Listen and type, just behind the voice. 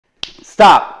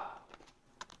Stop!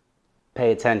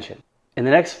 Pay attention. In the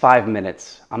next 5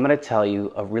 minutes, I'm going to tell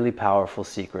you a really powerful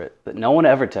secret that no one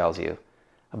ever tells you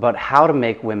about how to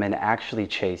make women actually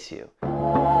chase you.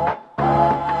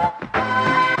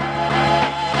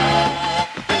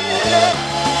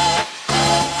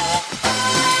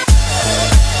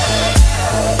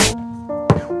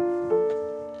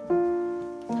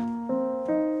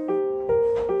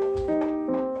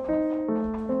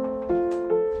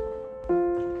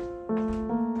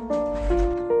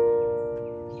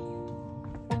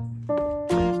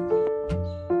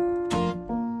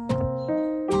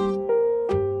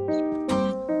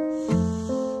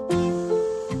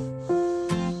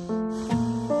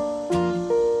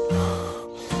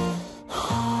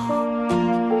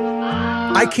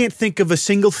 I can't think of a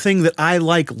single thing that I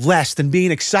like less than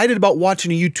being excited about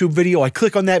watching a YouTube video. I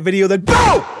click on that video, then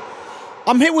boom!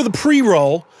 I'm hit with a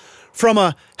pre-roll from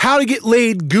a how to get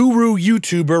laid guru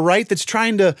YouTuber, right? That's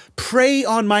trying to prey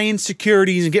on my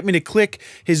insecurities and get me to click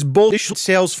his bullshit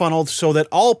sales funnel so that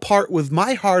I'll part with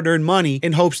my hard-earned money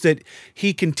in hopes that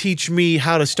he can teach me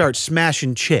how to start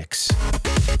smashing chicks.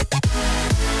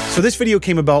 So this video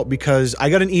came about because I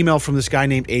got an email from this guy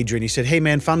named Adrian. He said, hey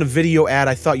man, found a video ad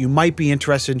I thought you might be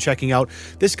interested in checking out.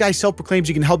 This guy self-proclaims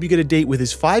he can help you get a date with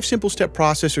his 5 simple step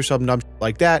process or something dumb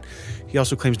like that. He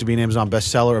also claims to be an Amazon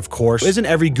bestseller, of course. Isn't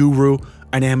every guru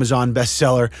an Amazon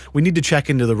bestseller? We need to check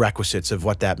into the requisites of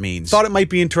what that means. Thought it might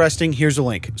be interesting. Here's a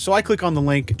link. So I click on the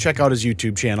link, check out his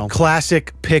YouTube channel.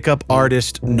 Classic pickup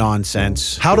artist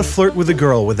nonsense. How to flirt with a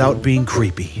girl without being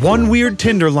creepy. One weird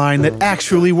Tinder line that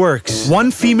actually works.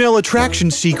 One female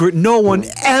attraction secret no one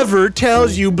ever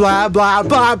tells you, blah, blah,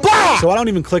 blah, blah. So I don't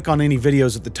even click on any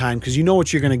videos at the time because you know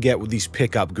what you're going to get with these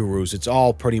pickup gurus. It's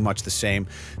all pretty much the same.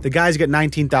 The guy's got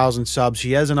 19,000 subs.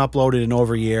 He hasn't uploaded in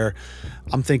over a year.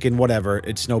 I'm thinking, whatever,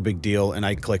 it's no big deal, and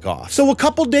I click off. So a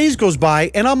couple days goes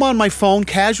by, and I'm on my phone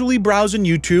casually browsing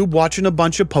YouTube, watching a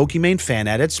bunch of Pokimane fan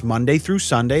edits, Monday through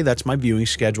Sunday. That's my viewing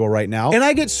schedule right now. And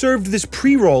I get served this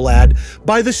pre-roll ad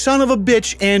by the son of a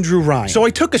bitch, Andrew Ryan. So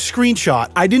I took a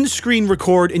screenshot. I didn't screen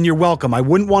record, and you're welcome. I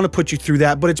wouldn't want to put you through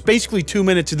that, but it's basically 2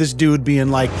 minutes of this dude being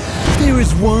like, there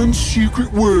is one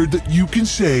secret word that you can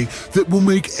say that will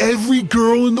make every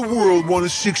girl in the world want to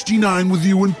 69 with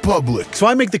you in public. So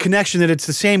I make the connection that it's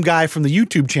the same guy from the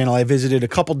YouTube channel I visited a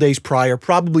couple days prior,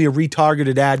 probably a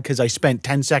retargeted ad because I spent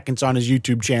 10 seconds on his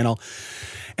YouTube channel.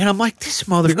 And I'm like, this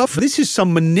motherfucker, this is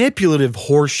some manipulative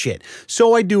horse shit.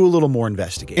 So I do a little more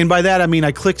investigating. And by that, I mean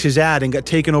I clicked his ad and got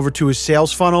taken over to his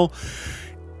sales funnel.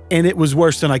 And it was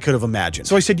worse than I could have imagined.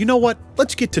 So I said, you know what?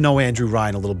 Let's get to know Andrew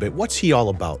Ryan a little bit. What's he all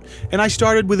about? And I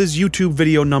started with his YouTube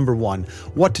video number 1,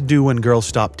 what to do when girls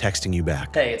stop texting you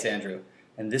back. Hey, it's Andrew,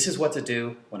 and this is what to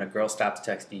do when a girl stops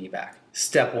texting you back.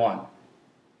 Step 1,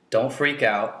 don't freak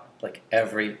out like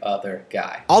every other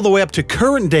guy. All the way up to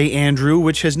current day Andrew,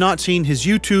 which has not seen his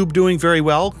YouTube doing very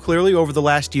well, clearly over the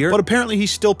last year, but apparently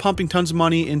he's still pumping tons of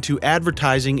money into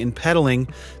advertising and peddling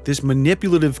this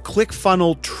manipulative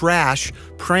ClickFunnels trash,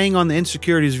 preying on the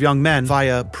insecurities of young men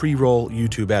via pre-roll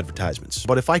YouTube advertisements.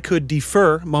 But if I could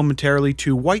defer momentarily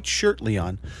to White Shirt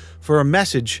Leon for a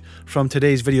message from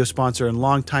today's video sponsor and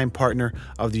longtime partner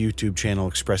of the YouTube channel,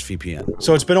 ExpressVPN.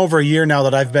 So it's been over a year now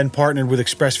that I've been partnered with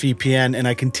ExpressVPN, and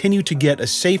I continue to get a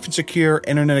safe and secure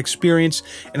internet experience,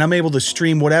 and I'm able to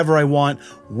stream whatever I want,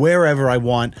 wherever I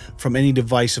want, from any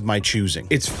device of my choosing.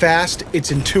 It's fast,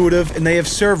 it's intuitive, and they have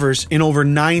servers in over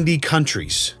 90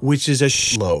 countries, which is a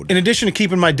shitload. In addition to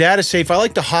keeping my data safe, I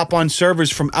like to hop on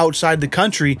servers from outside the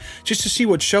country just to see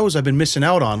what shows I've been missing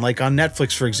out on. Like on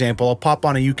Netflix, for example, I'll pop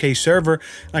on a UK server, and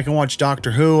I can watch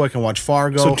Doctor Who, I can watch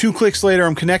Fargo. So 2 clicks later,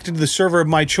 I'm connected to the server of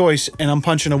my choice, and I'm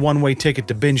punching a one-way ticket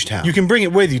to Bingetown. You can bring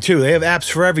it with you too. They have apps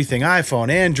for everything: iPhone,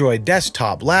 Android,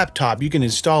 desktop, laptop. You can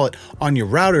install it on your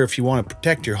router if you want to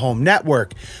protect your home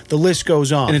network. The list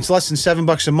goes on. And it's less than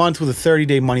 $7 a month with a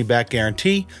 30-day money-back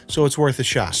guarantee, so it's worth a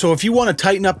shot. So if you want to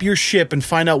tighten up your ship and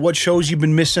find out what shows you've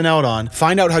been missing out on,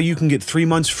 find out how you can get 3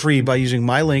 months free by using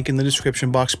my link in the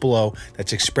description box below.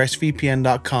 That's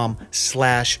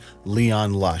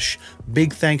expressvpn.com/LeonLush.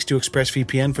 Big thanks to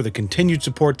ExpressVPN for the continued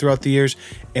support throughout the years,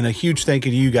 and a huge thank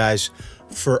you to you guys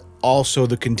for also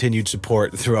the continued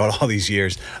support throughout all these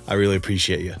years. I really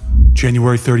appreciate you.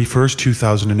 January 31st,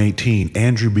 2018,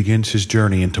 Andrew begins his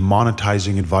journey into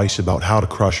monetizing advice about how to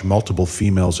crush multiple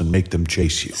females and make them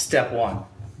chase you. Step 1,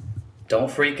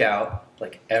 don't freak out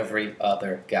like every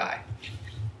other guy.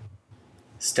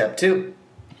 Step 2,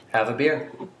 have a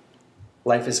beer.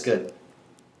 Life is good.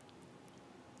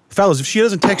 Fellas, if she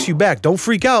doesn't text you back, don't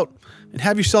freak out and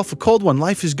have yourself a cold one.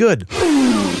 Life is good.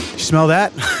 You smell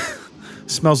that?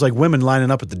 Smells like women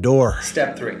lining up at the door.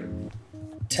 Step 3,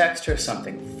 Text her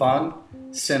something fun,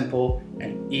 simple,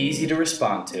 and easy to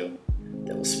respond to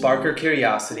that will spark her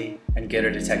curiosity and get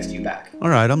her to text you back. All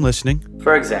right, I'm listening.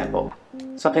 For example,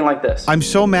 something like this. I'm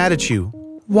so mad at you.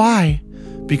 Why?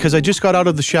 Because I just got out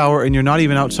of the shower and you're not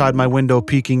even outside my window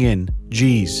peeking in.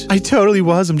 Jeez. I totally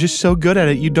was. I'm just so good at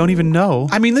it. You don't even know.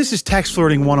 I mean, this is text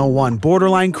flirting 101.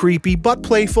 Borderline creepy, but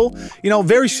playful. You know,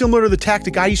 very similar to the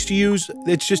tactic I used to use.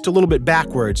 It's just a little bit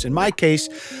backwards. In my case,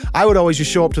 I would always just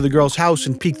show up to the girl's house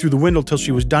and peek through the window till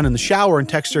she was done in the shower and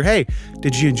text her, hey,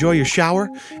 did you enjoy your shower?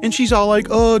 And she's all like,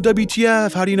 oh,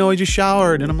 WTF, how do you know I just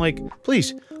showered? And I'm like,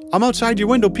 please, I'm outside your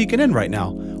window peeking in right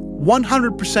now.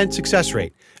 100% success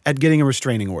rate at getting a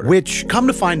restraining order, which, come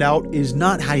to find out, is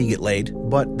not how you get laid,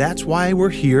 but that's why we're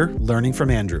here learning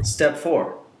from Andrew. Step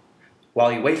 4.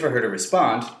 While you wait for her to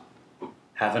respond,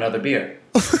 have another beer.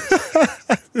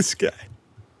 This guy.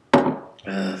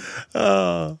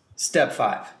 Step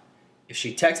 5. If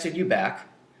she texted you back,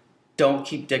 don't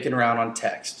keep dicking around on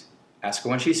text. Ask her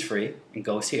when she's free and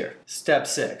go here. Step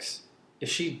 6. If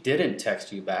she didn't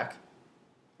text you back,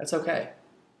 that's okay.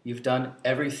 You've done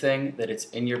everything that it's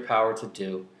in your power to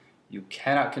do. You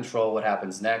cannot control what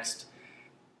happens next.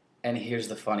 And here's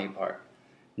the funny part.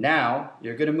 Now,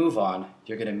 you're going to move on.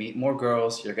 You're going to meet more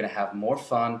girls. You're going to have more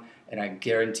fun. And I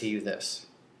guarantee you this.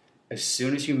 As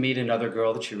soon as you meet another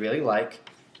girl that you really like,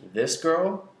 this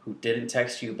girl who didn't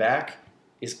text you back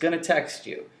is going to text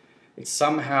you. It's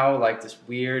somehow like this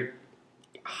weird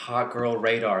hot girl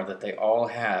radar that they all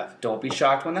have. Don't be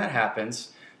shocked when that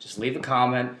happens. Just leave a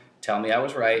comment. Tell me I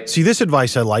was right. See, this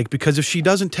advice I like, because if she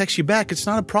doesn't text you back, it's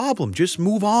not a problem. Just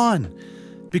move on.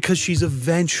 Because she's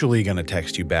eventually going to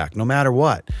text you back, no matter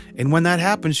what. And when that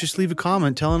happens, just leave a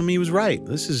comment telling me he was right.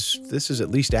 This is at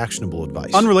least actionable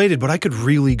advice. Unrelated, but I could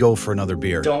really go for another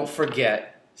beer. Don't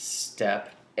forget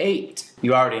step 8.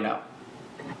 You already know.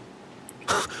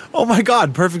 Oh my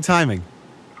God, perfect timing.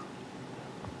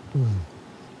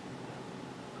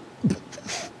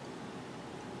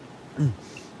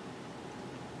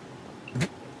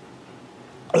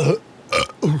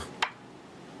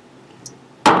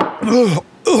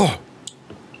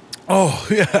 Oh,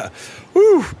 yeah.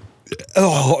 Woo.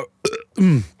 Oh,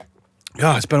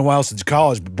 God, it's been a while since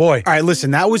college, but boy. All right,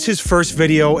 listen, that was his first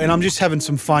video, and I'm just having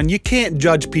some fun. You can't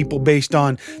judge people based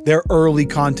on their early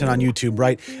content on YouTube,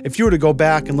 right? If you were to go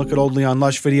back and look at old Leon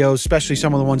Lush videos, especially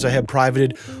some of the ones I had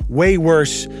privated, way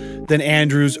worse than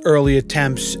Andrew's early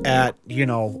attempts at, you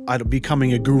know,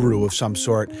 becoming a guru of some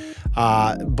sort.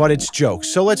 But it's jokes.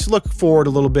 So let's look forward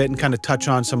a little bit and kind of touch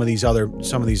on some of these other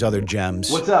gems.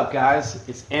 What's up, guys?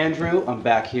 It's Andrew. I'm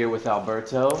back here with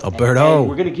Alberto. Alberto. And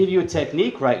we're going to give you a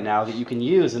technique right now that you can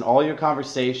use in all your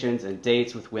conversations and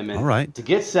dates with women. All right. To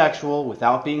get sexual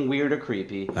without being weird or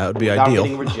creepy. That would be without ideal.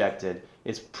 Getting rejected.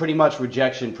 It's pretty much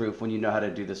rejection proof when you know how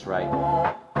to do this right.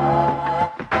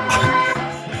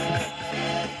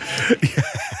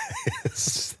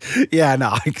 Yes. Yeah,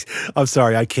 no, I'm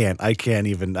sorry, I can't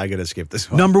even, I gotta skip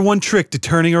this one. Number 1 trick to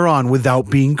turning her on without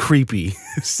being creepy.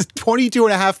 It's a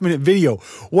 22.5-minute video.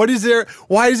 What is there?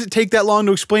 Why does it take that long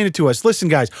to explain it to us? Listen,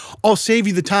 guys, I'll save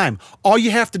you the time. All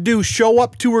you have to do is show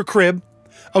up to her crib,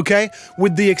 okay,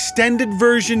 with the extended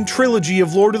version trilogy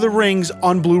of Lord of the Rings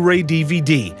on Blu-ray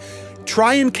DVD.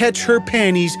 Try and catch her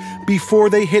panties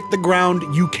before they hit the ground.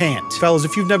 You can't. Fellas,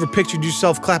 if you've never pictured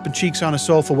yourself clapping cheeks on a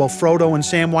sofa while Frodo and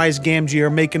Samwise Gamgee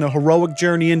are making a heroic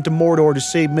journey into Mordor to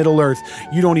save Middle-earth,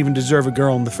 you don't even deserve a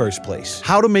girl in the first place.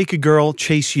 How to make a girl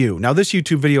chase you. Now, this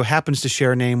YouTube video happens to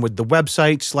share a name with the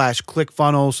website /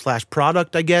 ClickFunnels /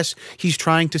 product, I guess, he's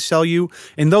trying to sell you.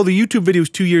 And though the YouTube video is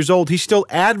 2 years old, he's still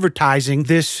advertising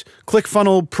this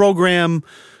ClickFunnels program,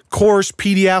 course,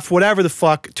 PDF, whatever the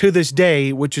fuck, to this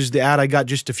day, which is the ad I got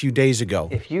just a few days ago.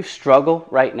 If you struggle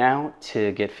right now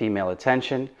to get female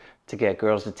attention, to get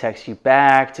girls to text you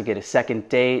back, to get a second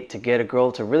date, to get a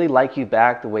girl to really like you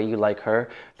back the way you like her,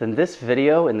 then this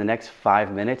video in the next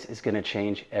 5 minutes is going to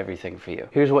change everything for you.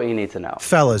 Here's what you need to know.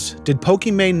 Fellas, did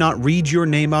Pokimane not read your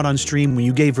name out on stream when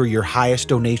you gave her your highest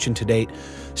donation to date?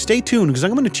 Stay tuned, because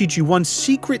I'm going to teach you one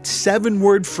secret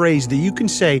 7-word phrase that you can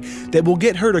say that will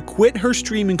get her to quit her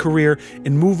streaming career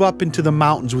and move up into the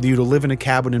mountains with you to live in a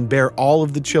cabin and bear all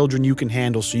of the children you can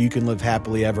handle so you can live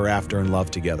happily ever after in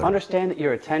love together. Understand that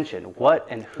your attention, what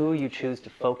and who you choose to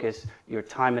focus your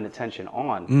time and attention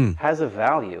on, has a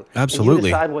value. Absolutely. And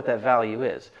you decide what that value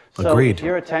is. So Agreed. if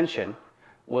your attention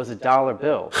was a $1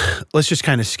 bill. Let's just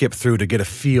kind of skip through to get a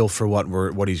feel for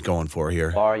what he's going for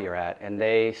here. Bar you're at, and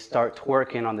they start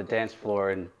twerking on the dance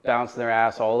floor and bouncing their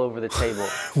ass all over the table.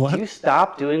 What? Do you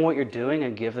stop doing what you're doing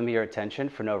and give them your attention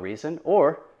for no reason?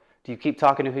 Or do you keep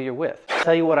talking to who you're with? I'll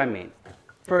tell you what I mean.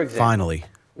 For example, Finally.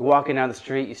 You're walking down the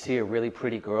street, you see a really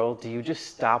pretty girl. Do you just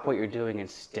stop what you're doing and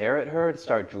stare at her and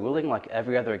start drooling like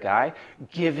every other guy?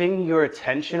 Giving your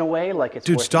attention away like it's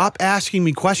Dude, worth stop asking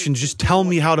me questions. Just tell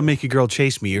me how to make a girl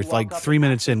chase me. You're like 3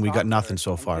 minutes in, we got nothing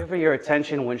so far. Give her your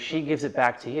attention when she gives it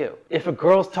back to you. If a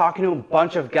girl's talking to a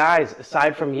bunch of guys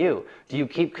aside from you, do you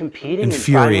keep competing and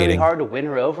trying really hard to win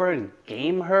her over and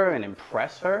game her and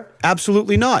impress her?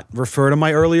 Absolutely not. Refer to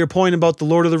my earlier point about the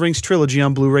Lord of the Rings trilogy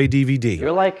on Blu-ray DVD.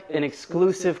 You're like an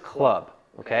exclusive club,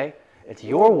 okay? It's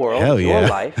your world, Hell your yeah.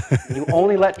 life. And you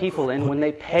only let people in when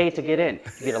they pay to get in.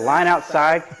 You get a line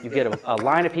outside, you get a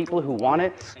line of people who want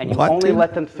it, and you only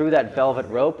let them through that velvet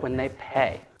rope when they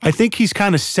pay. I think he's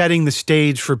kind of setting the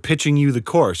stage for pitching you the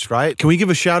course, right? Can we give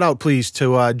a shout out, please,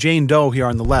 to Jane Doe here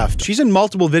on the left? She's in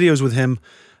multiple videos with him,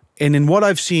 and in what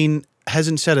I've seen,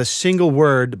 hasn't said a single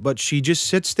word, but she just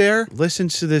sits there,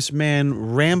 listens to this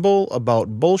man ramble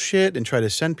about bullshit and try to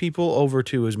send people over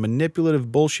to his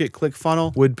manipulative bullshit click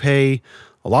funnel. Would pay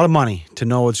a lot of money to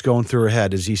know what's going through her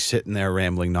head as he's sitting there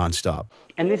rambling nonstop.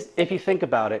 And this, if you think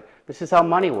about it, this is how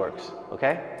money works,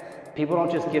 okay? People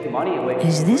don't just give money away.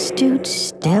 Is this dude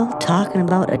still talking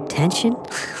about attention?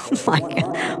 Oh my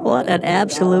God, what an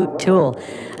absolute tool.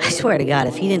 I swear to God,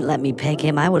 if he didn't let me peg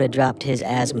him, I would have dropped his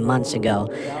ass months ago.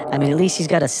 I mean, at least he's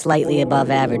got a slightly above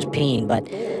average peen, but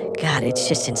God, it's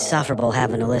just insufferable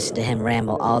having to listen to him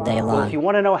ramble all day long. Well, if you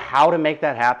want to know how to make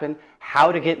that happen,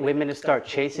 how to get women to start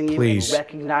chasing you and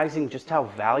recognizing just how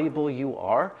valuable you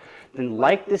are, then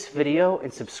like this video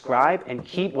and subscribe and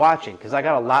keep watching, because I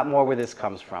got a lot more where this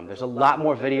comes from. There's a lot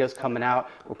more videos coming out.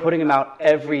 We're putting them out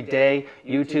every day.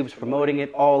 YouTube's promoting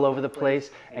it all over the place,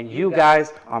 and you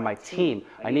guys are my team.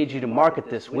 I need you to market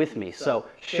this with me. So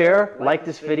share, like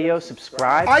this video,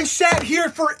 subscribe. I sat here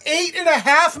for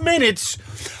 8.5 minutes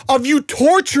of you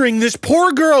torturing this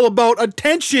poor girl about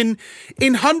attention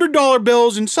in $100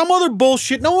 bills and some other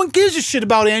bullshit. No one gives a shit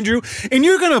about Andrew, and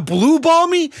you're gonna blue ball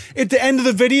me at the end of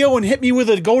the video and hit me with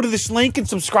a go to this link and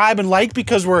subscribe and like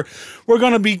because we're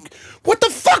gonna be... What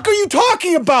the fuck are you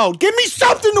talking about? Give me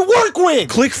something to work with!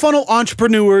 ClickFunnels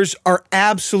entrepreneurs are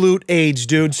absolute AIDS,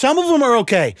 dude. Some of them are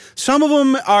okay. Some of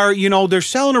them are, you know, they're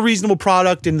selling a reasonable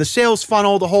product in the sales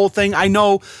funnel, the whole thing. I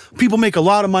know people make a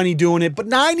lot of money doing it, but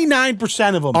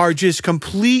 99% of them are just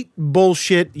complete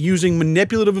bullshit using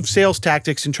manipulative sales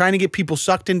tactics and trying to get people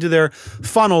sucked into their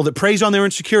funnel that preys on their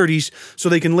insecurities so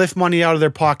they can lift money out of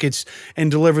their pockets and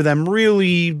deliver them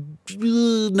really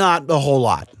not a whole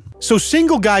lot. So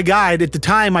Single Guy Guide at the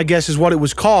time, I guess, is what it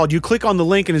was called. You click on the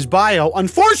link in his bio.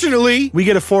 Unfortunately, we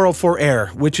get a 404 error,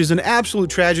 which is an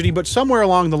absolute tragedy, but somewhere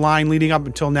along the line leading up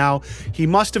until now, he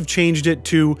must have changed it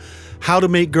to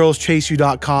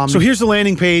howtomakegirlschaseyou.com. So here's the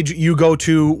landing page you go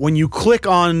to when you click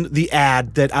on the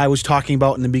ad that I was talking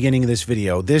about in the beginning of this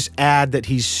video. This ad that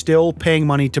he's still paying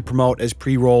money to promote as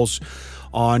pre-rolls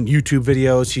on YouTube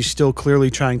videos. He's still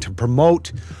clearly trying to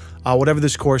promote whatever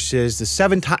this course is, the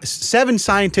seven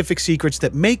scientific secrets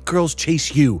that make girls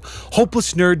chase you.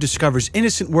 Hopeless nerd discovers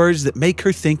innocent words that make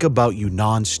her think about you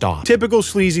nonstop. Typical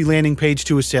sleazy landing page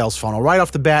to a sales funnel. Right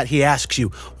off the bat, he asks you,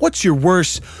 what's your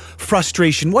worst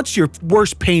frustration? What's your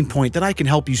worst pain point that I can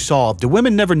help you solve? Do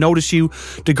women never notice you?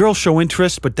 Do girls show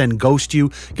interest but then ghost you?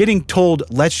 Getting told,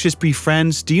 let's just be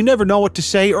friends? Do you never know what to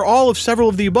say? Or all of several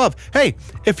of the above? Hey,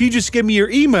 if you just give me your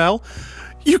email,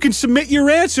 you can submit your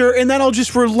answer, and then I'll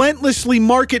just relentlessly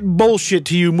market bullshit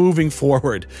to you moving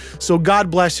forward. So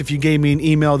God bless if you gave me an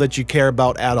email that you care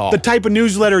about at all. The type of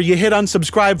newsletter you hit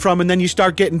unsubscribe from, and then you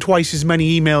start getting twice as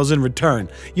many emails in return.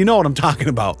 You know what I'm talking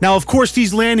about. Now, of course,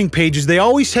 these landing pages, they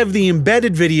always have the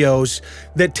embedded videos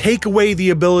that take away the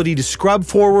ability to scrub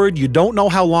forward. You don't know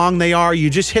how long they are.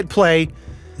 You just hit play.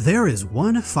 There is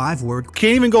one 5-word...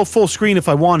 Can't even go full screen if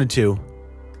I wanted to.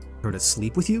 Her to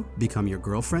sleep with you, become your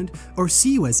girlfriend, or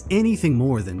see you as anything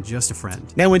more than just a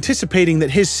friend. Now, anticipating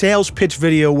that his sales pitch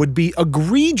video would be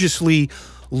egregiously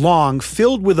long,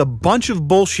 filled with a bunch of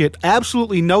bullshit,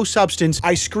 absolutely no substance,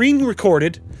 I screen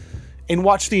recorded and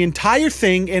watched the entire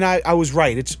thing, and I was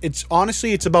right. It's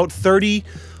honestly, it's about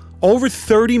over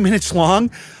 30 minutes long.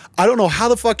 I don't know how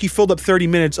the fuck he filled up 30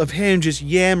 minutes of him just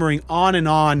yammering on and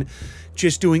on,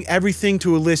 just doing everything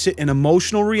to elicit an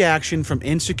emotional reaction from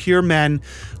insecure men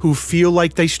who feel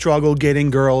like they struggle getting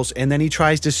girls, and then he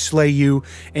tries to slay you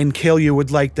and kill you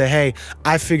with like the, hey,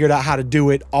 I figured out how to do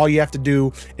it. All you have to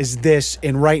do is this,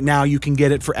 and right now you can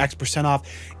get it for X% off.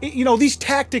 You know, these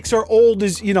tactics are old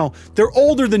as, you know, they're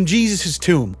older than Jesus's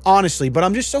tomb, honestly, but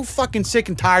I'm just so fucking sick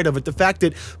and tired of it. The fact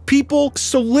that people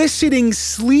soliciting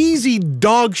sleazy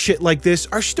dog shit like this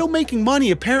are still making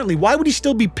money, apparently. Why would he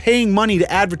still be paying money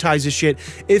to advertise this shit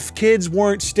if kids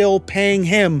weren't still paying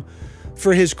him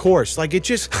for his course. Like, it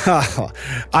just,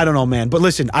 I don't know, man. But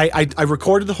listen, I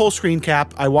recorded the whole screen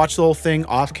cap. I watched the whole thing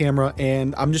off camera,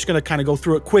 and I'm just going to kind of go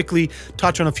through it quickly,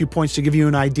 touch on a few points to give you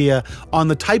an idea on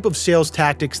the type of sales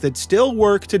tactics that still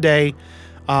work today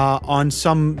on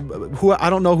some, who I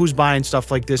don't know who's buying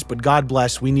stuff like this, but God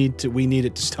bless, we need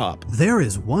it to stop. There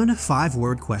is one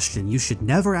 5-word question you should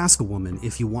never ask a woman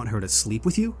if you want her to sleep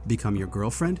with you, become your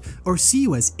girlfriend, or see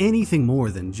you as anything more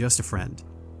than just a friend.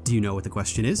 Do you know what the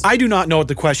question is? I do not know what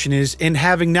the question is, and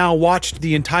having now watched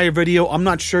the entire video, I'm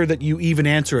not sure that you even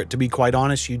answer it, to be quite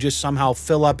honest. You just somehow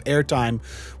fill up airtime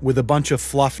with a bunch of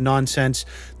fluff nonsense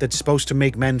that's supposed to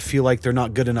make men feel like they're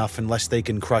not good enough unless they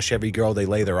can crush every girl they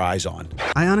lay their eyes on.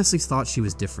 I honestly thought she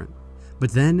was different.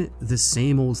 But then the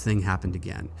same old thing happened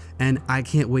again, and I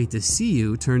can't wait to see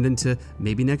you turned into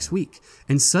maybe next week.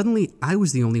 And suddenly I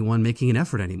was the only one making an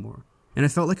effort anymore. And I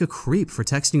felt like a creep for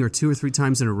texting her 2 or 3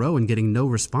 times in a row and getting no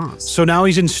response. So now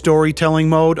he's in storytelling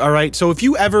mode, all right? So if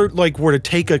you ever were to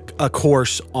take a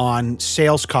course on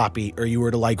sales copy, or you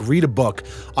were to read a book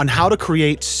on how to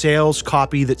create sales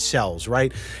copy that sells,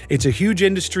 right? It's a huge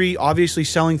industry. Obviously,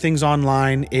 selling things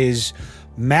online is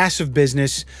massive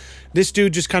business. This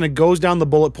dude just kind of goes down the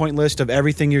bullet point list of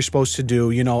everything you're supposed to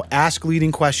do. You know, ask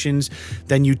leading questions,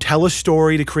 then you tell a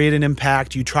story to create an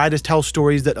impact. You try to tell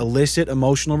stories that elicit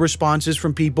emotional responses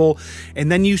from people, and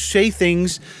then you say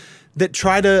things that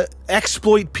try to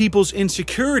exploit people's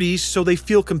insecurities so they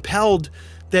feel compelled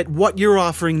that what you're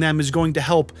offering them is going to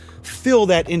help fill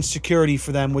that insecurity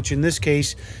for them, which in this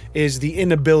case is the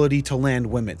inability to land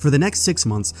women. For the next 6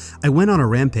 months, I went on a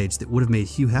rampage that would have made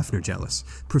Hugh Hefner jealous,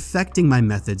 perfecting my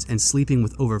methods and sleeping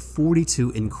with over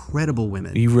 42 incredible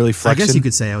women. Are you really flexing? I guess you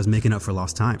could say I was making up for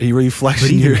lost time. Are you really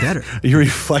flexing? But even better. Are you really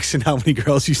flexing how many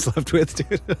girls you slept with,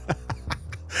 dude?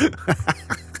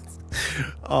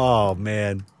 Oh,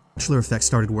 man. Bachelor effect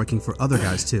started working for other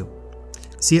guys too.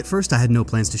 See, at first I had no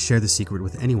plans to share the secret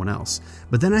with anyone else,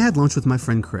 but then I had lunch with my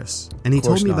friend Chris, and he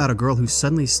told me about a girl who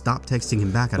suddenly stopped texting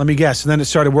him back. Let me guess, and then it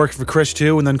started working for Chris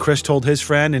too, and then Chris told his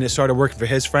friend, and it started working for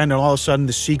his friend, and all of a sudden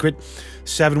the secret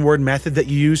 7-word method that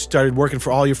you used started working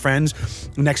for all your friends.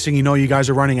 Next thing you know, you guys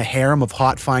are running a harem of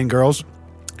hot, fine girls.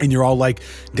 And you're all like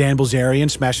Dan Bilzerian,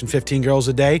 smashing 15 girls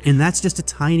a day. And that's just a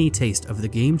tiny taste of the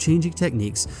game-changing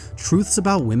techniques, truths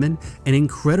about women, and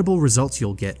incredible results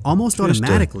you'll get almost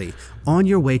automatically on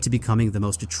your way to becoming the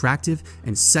most attractive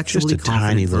and sexually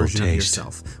confident version of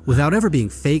yourself, without ever being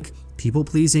fake,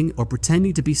 people-pleasing, or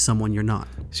pretending to be someone you're not.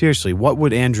 Seriously, what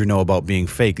would Andrew know about being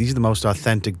fake? He's the most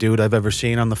authentic dude I've ever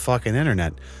seen on the fucking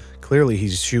internet. Clearly,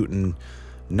 he's shooting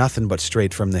nothing but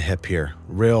straight from the hip here.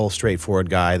 Real straightforward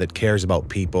guy that cares about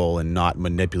people and not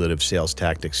manipulative sales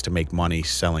tactics to make money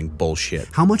selling bullshit.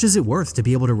 How much is it worth to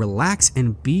be able to relax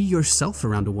and be yourself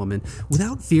around a woman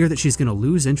without fear that she's going to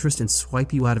lose interest and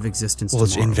swipe you out of existence tomorrow?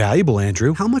 Well, it's invaluable,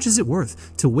 Andrew. How much is it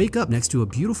worth to wake up next to a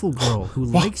beautiful girl who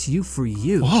likes you for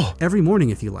you every morning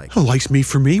if you like? Likes me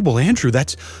for me? Well, Andrew,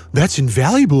 that's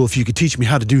invaluable if you could teach me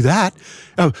how to do that.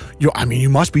 I mean, you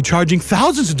must be charging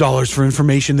thousands of dollars for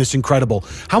information this incredible.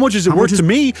 How much is it worth to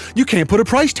me? You can't put a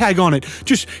price tag on it.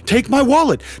 Just take my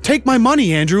wallet. Take my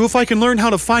money, Andrew. If I can learn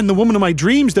how to find the woman of my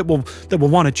dreams that will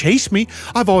want to chase me.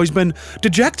 I've always been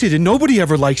dejected and nobody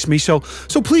ever likes me. So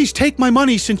please take my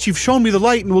money since you've shown me the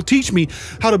light and will teach me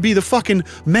how to be the fucking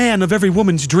man of every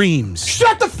woman's dreams.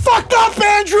 Shut the fuck up,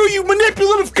 Andrew, you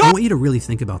manipulative cunt! I want you to really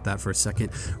think about that for a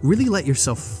second. Really let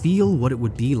yourself feel what it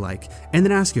would be like, and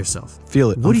then ask yourself,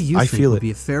 feel it. What do you think would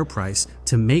be a fair price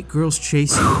to make girls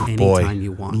chase you anytime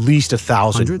you want? At least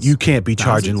 1,000. You can't be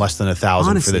charging less than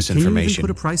 1,000 for this information. Can you even put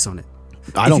a price on it?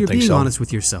 I don't think so. If you're being honest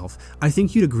with yourself, I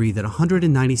think you'd agree that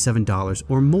 $197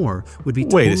 or more would be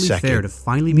totally fair to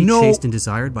finally be chased and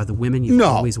desired by the women you've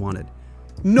always wanted.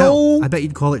 No. Hell, I bet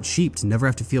you'd call it cheap to never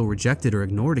have to feel rejected or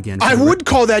ignored again. I would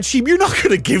call that cheap. You're not going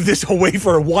to give this away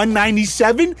for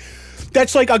 $197.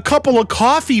 That's like a couple of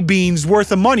coffee beans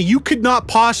worth of money. You could not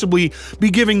possibly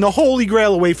be giving the Holy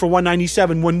Grail away for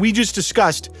 $197 when we just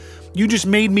discussed. You just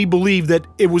made me believe that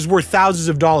it was worth thousands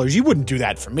of dollars. You wouldn't do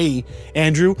that for me,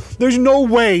 Andrew. There's no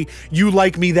way you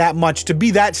like me that much to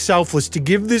be that selfless to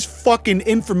give this fucking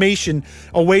information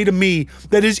away to me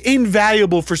that is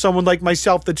invaluable for someone like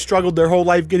myself that struggled their whole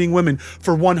life getting women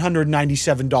for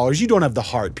 $197. You don't have the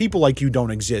heart. People like you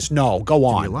don't exist. No, go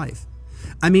on. Your life.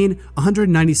 I mean,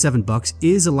 $197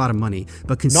 is a lot of money,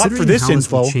 but considering how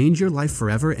this will change your life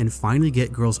forever and finally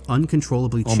get girls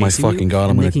uncontrollably chasing you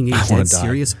and making a dead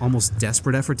serious, almost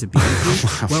desperate effort to be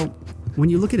with you, well,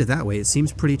 when you look at it that way, it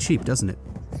seems pretty cheap, doesn't it?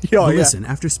 Yo, But yeah. listen,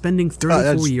 after spending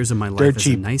 34 years of my life as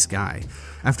a nice guy,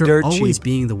 after always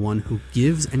being the one who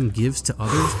gives and gives to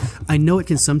others, I know it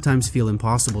can sometimes feel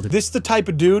impossible to... This is the type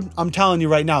of dude, I'm telling you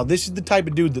right now, this is the type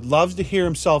of dude that loves to hear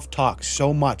himself talk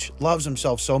so much, loves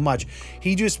himself so much.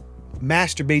 He just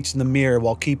masturbates in the mirror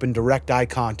while keeping direct eye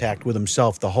contact with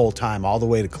himself the whole time, all the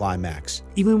way to climax.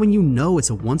 Even when you know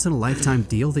it's a once-in-a-lifetime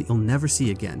deal that you'll never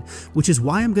see again, which is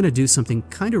why I'm going to do something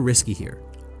kind of risky here.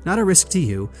 Not a risk to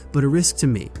you, but a risk to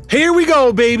me. Here we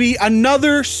go, baby.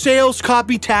 Another sales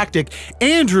copy tactic.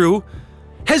 Andrew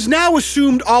has now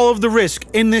assumed all of the risk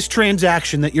in this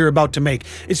transaction that you're about to make.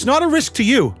 It's not a risk to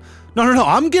you. No, no, no.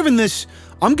 I'm giving this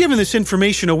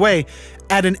information away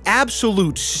at an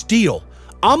absolute steal.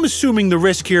 I'm assuming the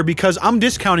risk here because I'm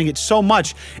discounting it so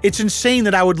much. It's insane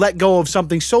that I would let go of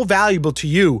something so valuable to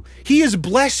you. He is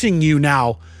blessing you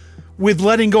now with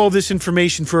letting go of this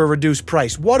information for a reduced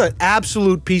price. What an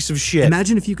absolute piece of shit.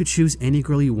 Imagine if you could choose any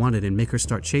girl you wanted and make her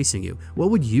start chasing you. What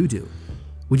would you do?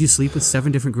 Would you sleep with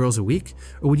 7 different girls a week?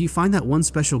 Or would you find that one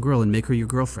special girl and make her your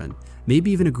girlfriend? Maybe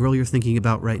even a girl you're thinking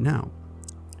about right now.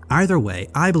 Either way,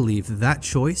 I believe that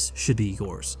choice should be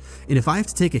yours. And if I have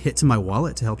to take a hit to my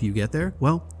wallet to help you get there,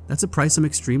 well, that's a price I'm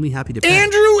extremely happy to pay.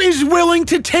 Andrew is willing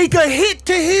to take a hit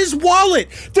to his wallet.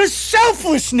 The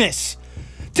selflessness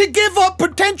to give up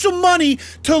potential money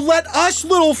to let us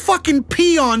little fucking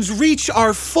peons reach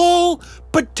our full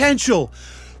potential.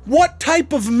 What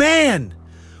type of man?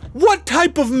 What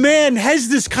type of man has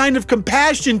this kind of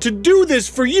compassion to do this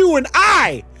for you and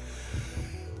I?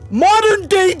 Modern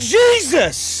day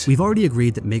Jesus! We've already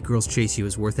agreed that Make Girls Chase You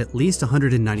is worth at least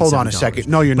 $197. Hold on a second.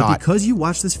 No, you're not. Because you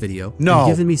watched this video and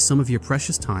given me some of your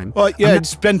precious time. Well, yeah,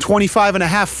 it's been 25 and a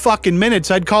half fucking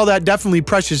minutes. I'd call that definitely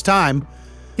precious time.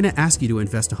 I'm going to ask you to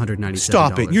invest $197.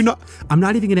 Stop it. You're not. I'm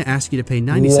not even going to ask you to pay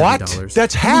 $97. What?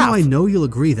 That's half. I know you'll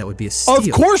agree that would be a steal.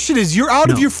 Of course it is. You're out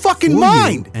of your fucking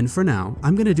mind. And for now,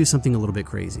 I'm going to do something a little bit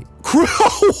crazy. What?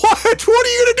 What are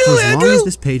you going to do, Andrew? Andrew? As long as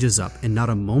this page is up and not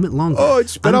a moment longer,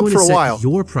 it's been up for a while.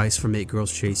 Your price for Make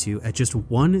Girls Chase You at just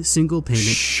one single payment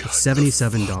of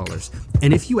 $77.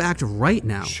 And if you act right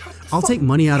now, I'll take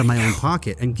money out of my own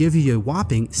pocket and give you a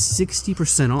whopping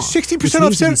 60% off. 60%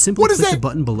 off? If you simply What is click that? the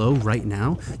button below right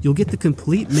now, you'll get the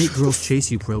complete Make Girls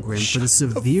Chase You program for the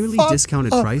severely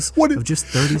discounted price of just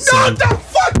 $37. What the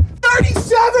fuck?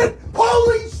 37?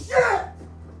 Holy shit!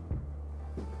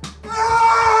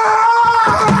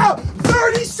 Ah!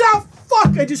 37?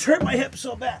 Fuck! I just hurt my hip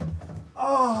so bad.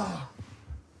 Oh.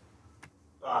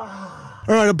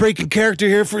 All right, I'm breaking character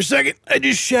here for a second. I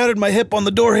just shattered my hip on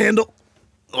the door handle.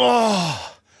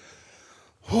 Oh.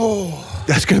 Oh.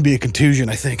 That's gonna be a contusion,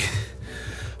 I think.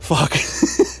 Fuck.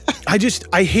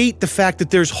 I hate the fact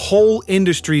that there's whole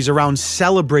industries around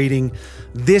celebrating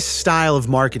this style of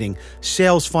marketing.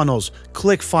 Sales funnels,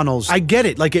 click funnels. I get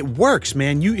it, like it works,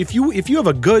 man. If you have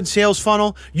a good sales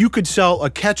funnel, you could sell a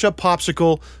ketchup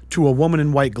popsicle to a woman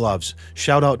in white gloves.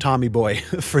 Shout out Tommy Boy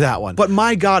for that one. But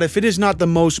my God, if it is not the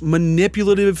most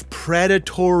manipulative,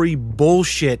 predatory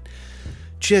bullshit,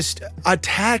 just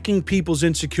attacking people's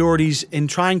insecurities and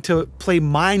trying to play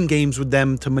mind games with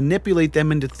them to manipulate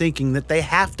them into thinking that they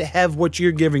have to have what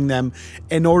you're giving them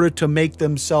in order to make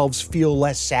themselves feel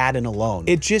less sad and alone.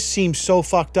 It just seems so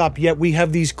fucked up, yet we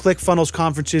have these ClickFunnels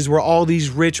conferences where all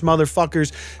these rich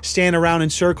motherfuckers stand around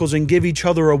in circles and give each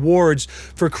other awards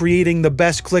for creating the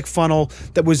best ClickFunnel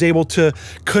that was able to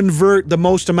convert the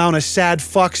most amount of sad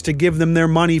fucks to give them their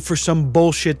money for some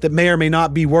bullshit that may or may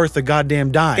not be worth a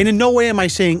goddamn dime. And in no way am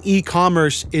I saying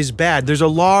e-commerce is bad. There's a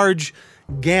large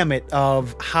gamut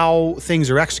of how things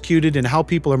are executed and how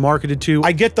people are marketed to.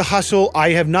 I get the hustle. I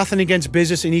have nothing against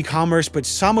business and e-commerce, but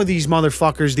some of these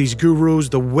motherfuckers, these gurus,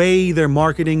 the way they're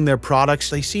marketing their products,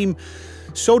 they seem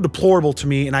so deplorable to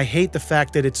me, and I hate the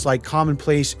fact that it's like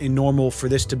commonplace and normal for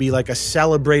this to be like a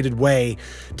celebrated way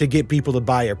to get people to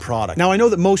buy your product. Now, I know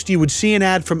that most of you would see an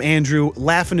ad from Andrew,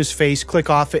 laugh in his face, click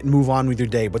off it, and move on with your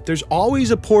day, but there's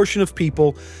always a portion of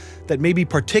people that may be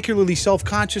particularly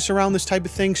self-conscious around this type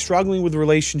of thing, struggling with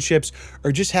relationships,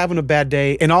 or just having a bad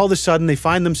day, and all of a sudden they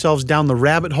find themselves down the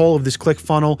rabbit hole of this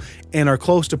ClickFunnel and are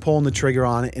close to pulling the trigger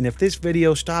on it. And if this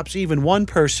video stops even one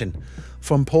person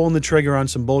from pulling the trigger on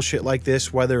some bullshit like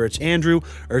this, whether it's Andrew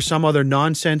or some other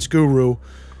nonsense guru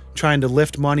trying to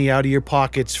lift money out of your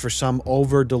pockets for some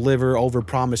over-deliver,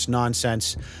 over-promise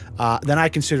nonsense, then I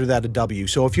consider that a W.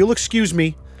 So if you'll excuse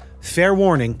me, fair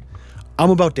warning, I'm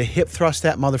about to hip thrust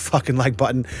that motherfucking like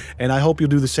button, and I hope you'll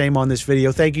do the same on this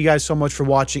video. Thank you guys so much for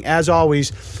watching. As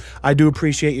always, I do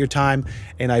appreciate your time,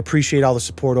 and I appreciate all the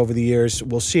support over the years.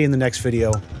 We'll see you in the next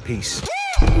video. Peace.